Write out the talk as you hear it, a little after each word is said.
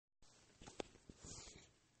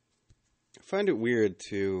find it weird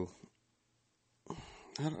to.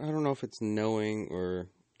 I don't know if it's knowing or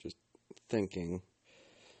just thinking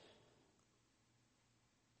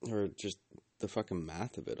or just the fucking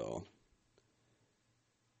math of it all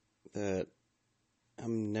that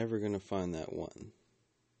I'm never going to find that one.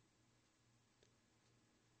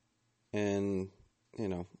 And,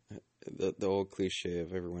 the old cliche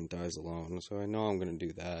of everyone dies alone, so I know I'm going to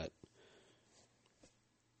do that.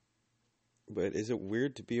 But is it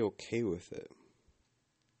weird to be okay with it?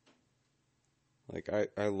 Like,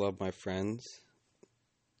 I love my friends.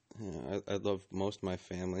 I love most of my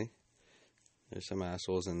family. There's some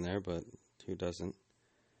assholes in there, but who doesn't?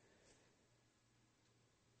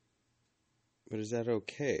 But is that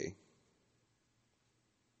okay?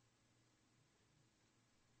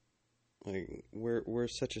 Like, we're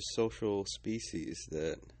such a social species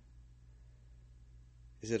that...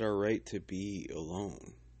 Is it our right to be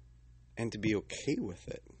alone? And to be okay with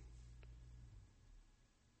it?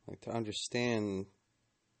 Like, to understand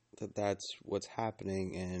that that's what's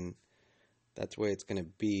happening and that's the way it's going to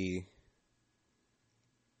be.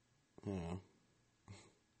 I'm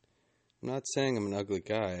not saying I'm an ugly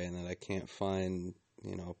guy and that I can't find,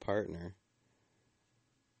 a partner.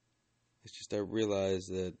 It's just I realize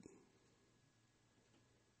that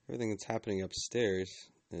everything that's happening upstairs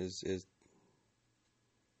is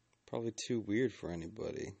probably too weird for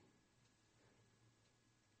anybody.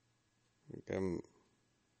 Like I'm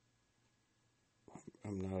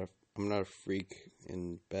not a freak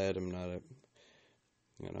in bed. I'm not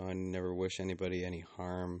I never wish anybody any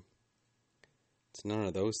harm. It's none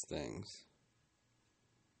of those things.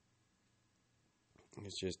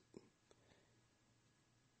 It's just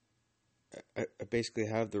I basically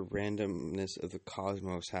have the randomness of the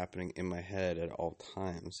cosmos happening in my head at all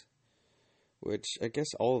times, which I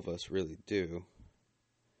guess all of us really do.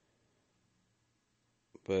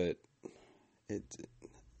 But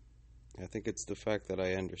I think it's the fact that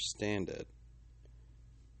I understand it.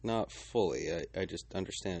 Not fully, I just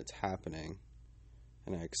understand it's happening,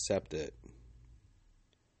 and I accept it.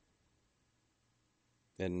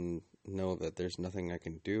 And know that there's nothing I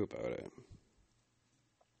can do about it.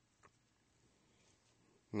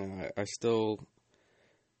 I still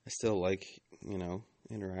like,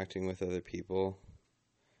 interacting with other people.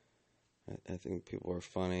 I think people are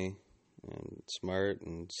funny and smart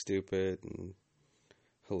and stupid and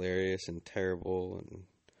hilarious and terrible and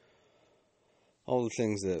all the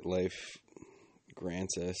things that life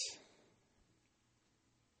grants us.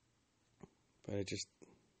 But I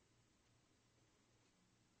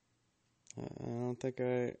don't think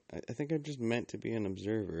I think I'm just meant to be an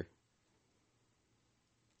observer.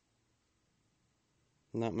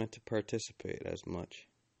 Not meant to participate as much.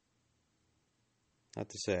 Not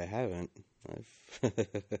to say I haven't.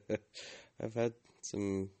 I've had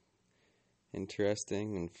some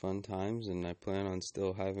interesting and fun times, and I plan on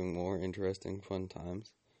still having more interesting, fun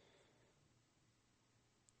times.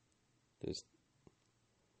 Just,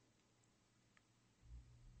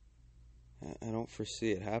 I don't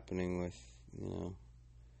foresee it happening with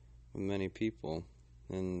many people,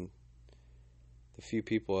 and the few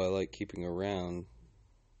people I like keeping around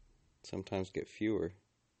sometimes get fewer.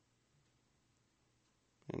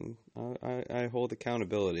 And I hold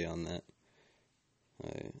accountability on that.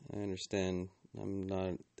 I understand I'm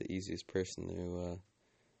not the easiest person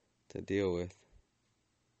to deal with.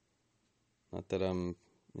 Not that I'm,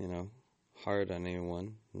 hard on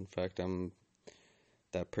anyone. In fact, I'm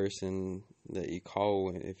that person that you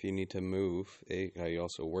call if you need to move. I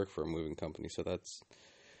also work for a moving company, so that's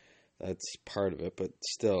part of it. But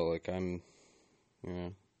still, like I'm,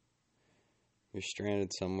 you're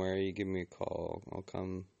stranded somewhere, you give me a call, I'll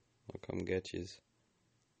come get you.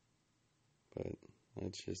 But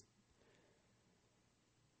it's just,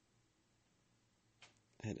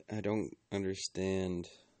 I don't understand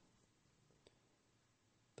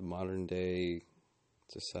the modern day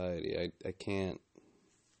society. I can't,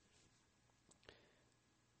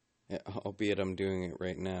 albeit I'm doing it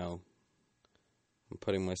right now. I'm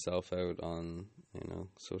putting myself out on,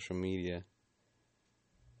 social media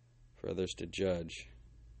for others to judge.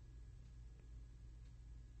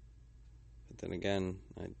 But then again,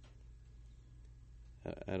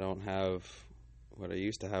 I don't have what I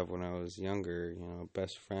used to have when I was younger, a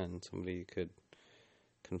best friend, somebody you could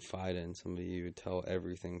confide in, somebody you would tell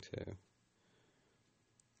everything to.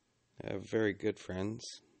 I have very good friends.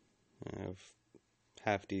 I have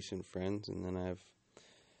half decent friends, and then I have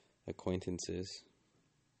acquaintances,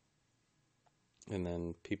 and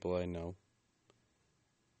then people I know.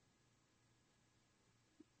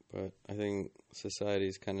 But I think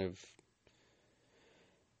society's kind of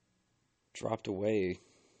dropped away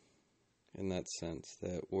in that sense,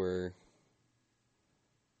 that we're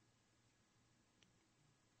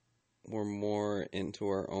more into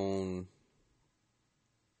our own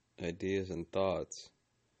ideas and thoughts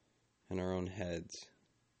in our own heads.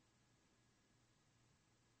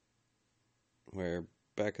 Where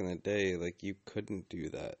back in the day, like, you couldn't do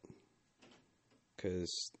that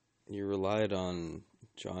because you relied on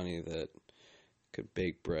Johnny that could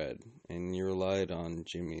bake bread, and you relied on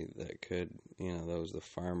Jimmy that could, that was the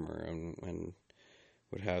farmer and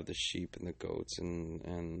would have the sheep and the goats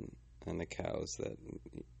and the cows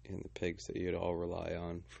and the pigs that you'd all rely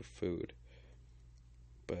on for food.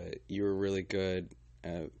 But you were really good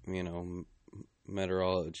at,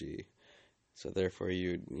 meteorology, so therefore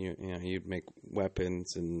you'd make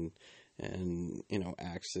weapons and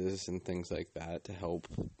axes and things like that to help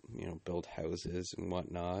build houses and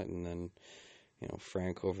whatnot. And then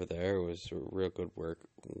Frank over there was a real good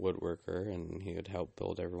woodworker, and he would help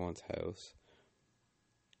build everyone's house.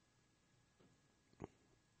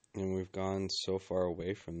 And we've gone so far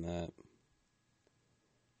away from that.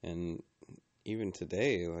 And even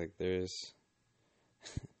today, like, there's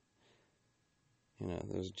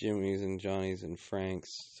those Jimmys and Johnnies and Franks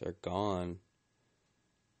are gone,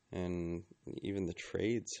 and even the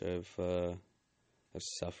trades have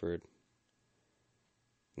suffered.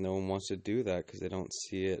 No one wants to do that because they don't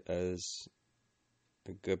see it as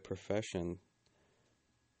a good profession.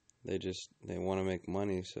 They want to make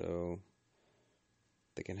money so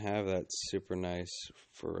they can have that super nice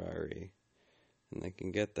Ferrari, and they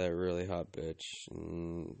can get that really hot bitch,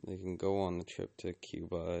 and they can go on the trip to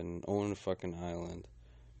Cuba and own a fucking island.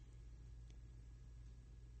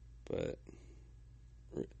 But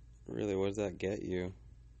really, what does that get you?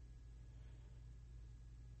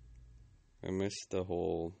 I missed the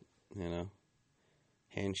whole,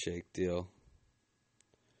 handshake deal.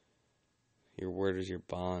 Your word is your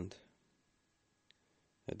bond.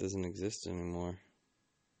 That doesn't exist anymore.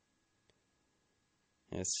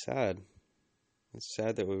 And it's sad. It's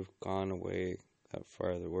sad that we've gone away that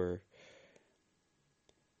far, that we're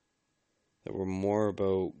more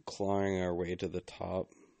about clawing our way to the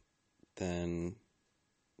top than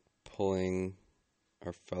pulling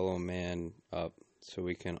our fellow man up so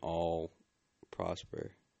we can all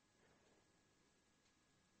prosper.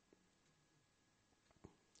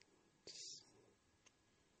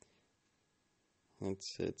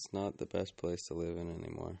 It's not the best place to live in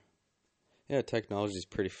anymore. Yeah, technology's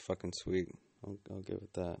pretty fucking sweet. I'll give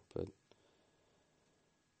it that, but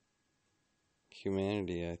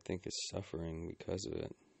humanity, I think, is suffering because of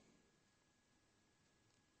it.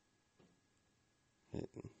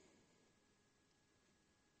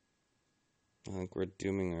 I think we're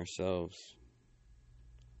dooming ourselves.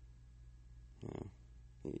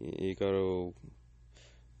 You go to,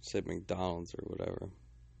 say, McDonald's or whatever,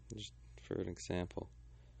 just for an example,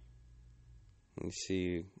 and you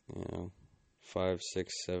see, 5,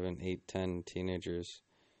 6, 7, 8, 10 teenagers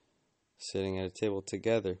sitting at a table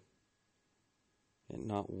together, and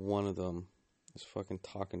not one of them is fucking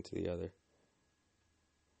talking to the other.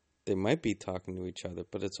 They might be talking to each other,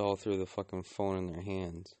 but it's all through the fucking phone in their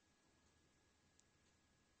hands.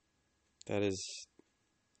 That is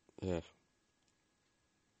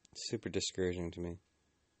super discouraging to me.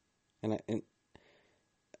 And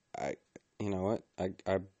I you know what?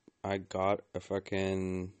 I got a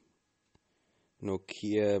fucking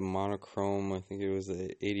Nokia monochrome. I think it was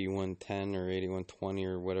the 8110 or 8120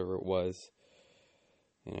 or whatever it was.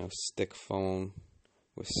 Stick phone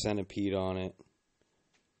with Centipede on it.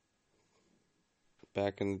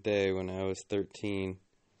 Back in the day when I was 13,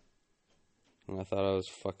 and I thought I was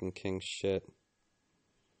fucking king shit.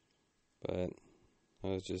 But I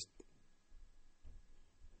was just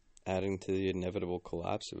adding to the inevitable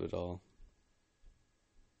collapse of it all.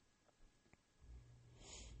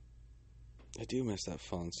 I do miss that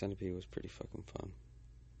phone. Centipede was pretty fucking fun.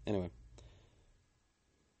 Anyway.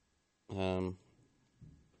 Yeah.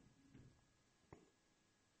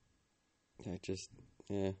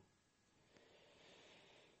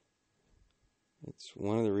 It's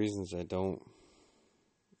one of the reasons I don't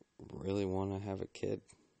really want to have a kid.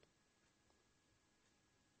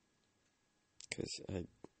 Because I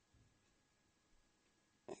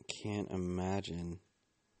can't imagine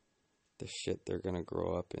the shit they're going to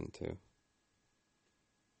grow up into.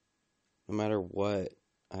 No matter what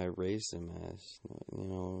I raise them as,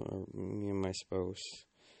 or me and my spouse,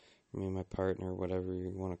 me and my partner, whatever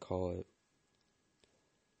you want to call it.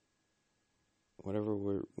 Whatever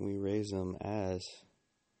we raise them as,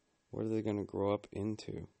 what are they going to grow up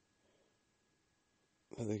into?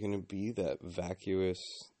 Are they going to be that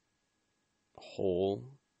vacuous hole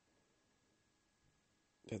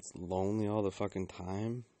that's lonely all the fucking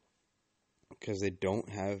time because they don't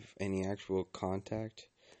have any actual contact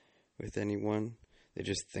with anyone. They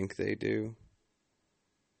just think they do.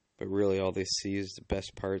 But really all they see is the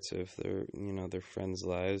best parts of their friends'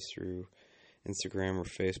 lives through Instagram or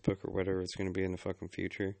Facebook or whatever it's going to be in the fucking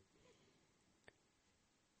future.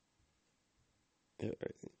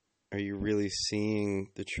 Are you really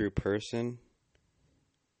seeing the true person?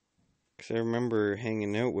 Because I remember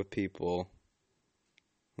hanging out with people.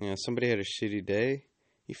 Somebody had a shitty day.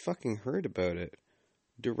 You fucking heard about it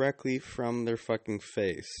directly from their fucking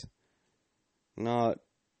face. Not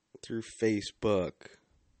through Facebook.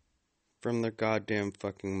 From their goddamn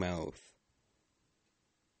fucking mouth.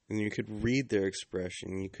 And you could read their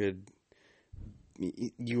expression.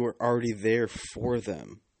 You were already there for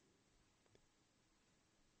them.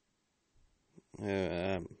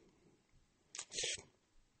 Yeah.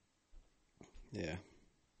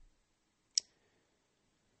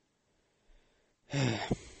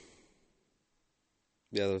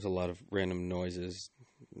 Yeah, there's a lot of random noises,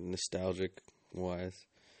 nostalgic-wise.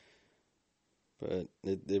 But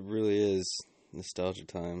it really is nostalgia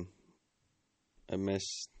time. I miss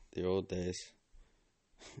the old days.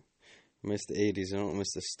 I miss the 80s. I don't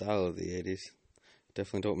miss the style of the 80s. I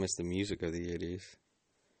definitely don't miss the music of the 80s.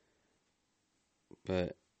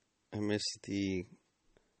 But I miss the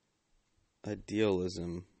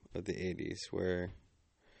idealism of the 80s where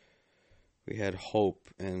we had hope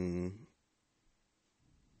and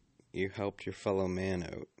you helped your fellow man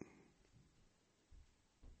out.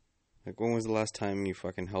 Like, when was the last time you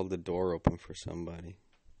fucking held the door open for somebody?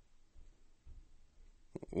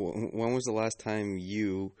 When was the last time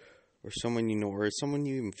you, or someone you know, or someone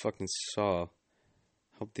you even fucking saw,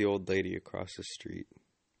 helped the old lady across the street?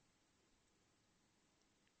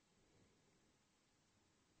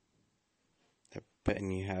 I bet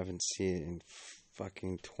you haven't seen it in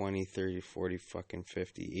fucking 20, 30, 40, fucking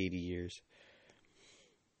 50, 80 years.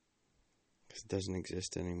 Because it doesn't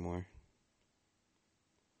exist anymore.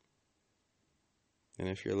 And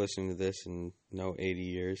if you're listening to this in 80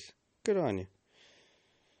 years, good on you.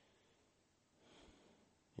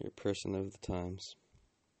 You're a person of the times.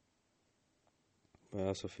 But I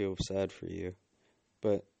also feel sad for you.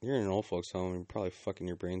 But you're in an old folks' home and you're probably fucking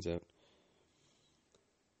your brains out.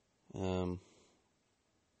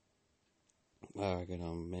 I get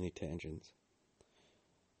on many tangents.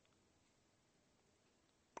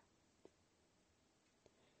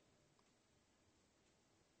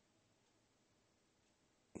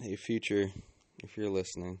 Hey, future, if you're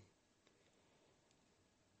listening,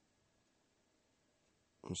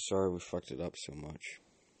 I'm sorry we fucked it up so much.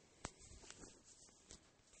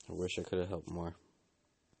 I wish I could have helped more.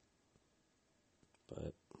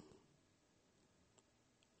 But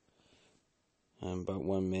I'm but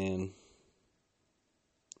one man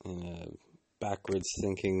in a backwards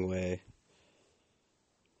thinking way.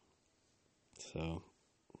 So,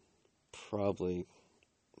 probably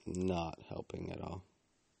not helping at all.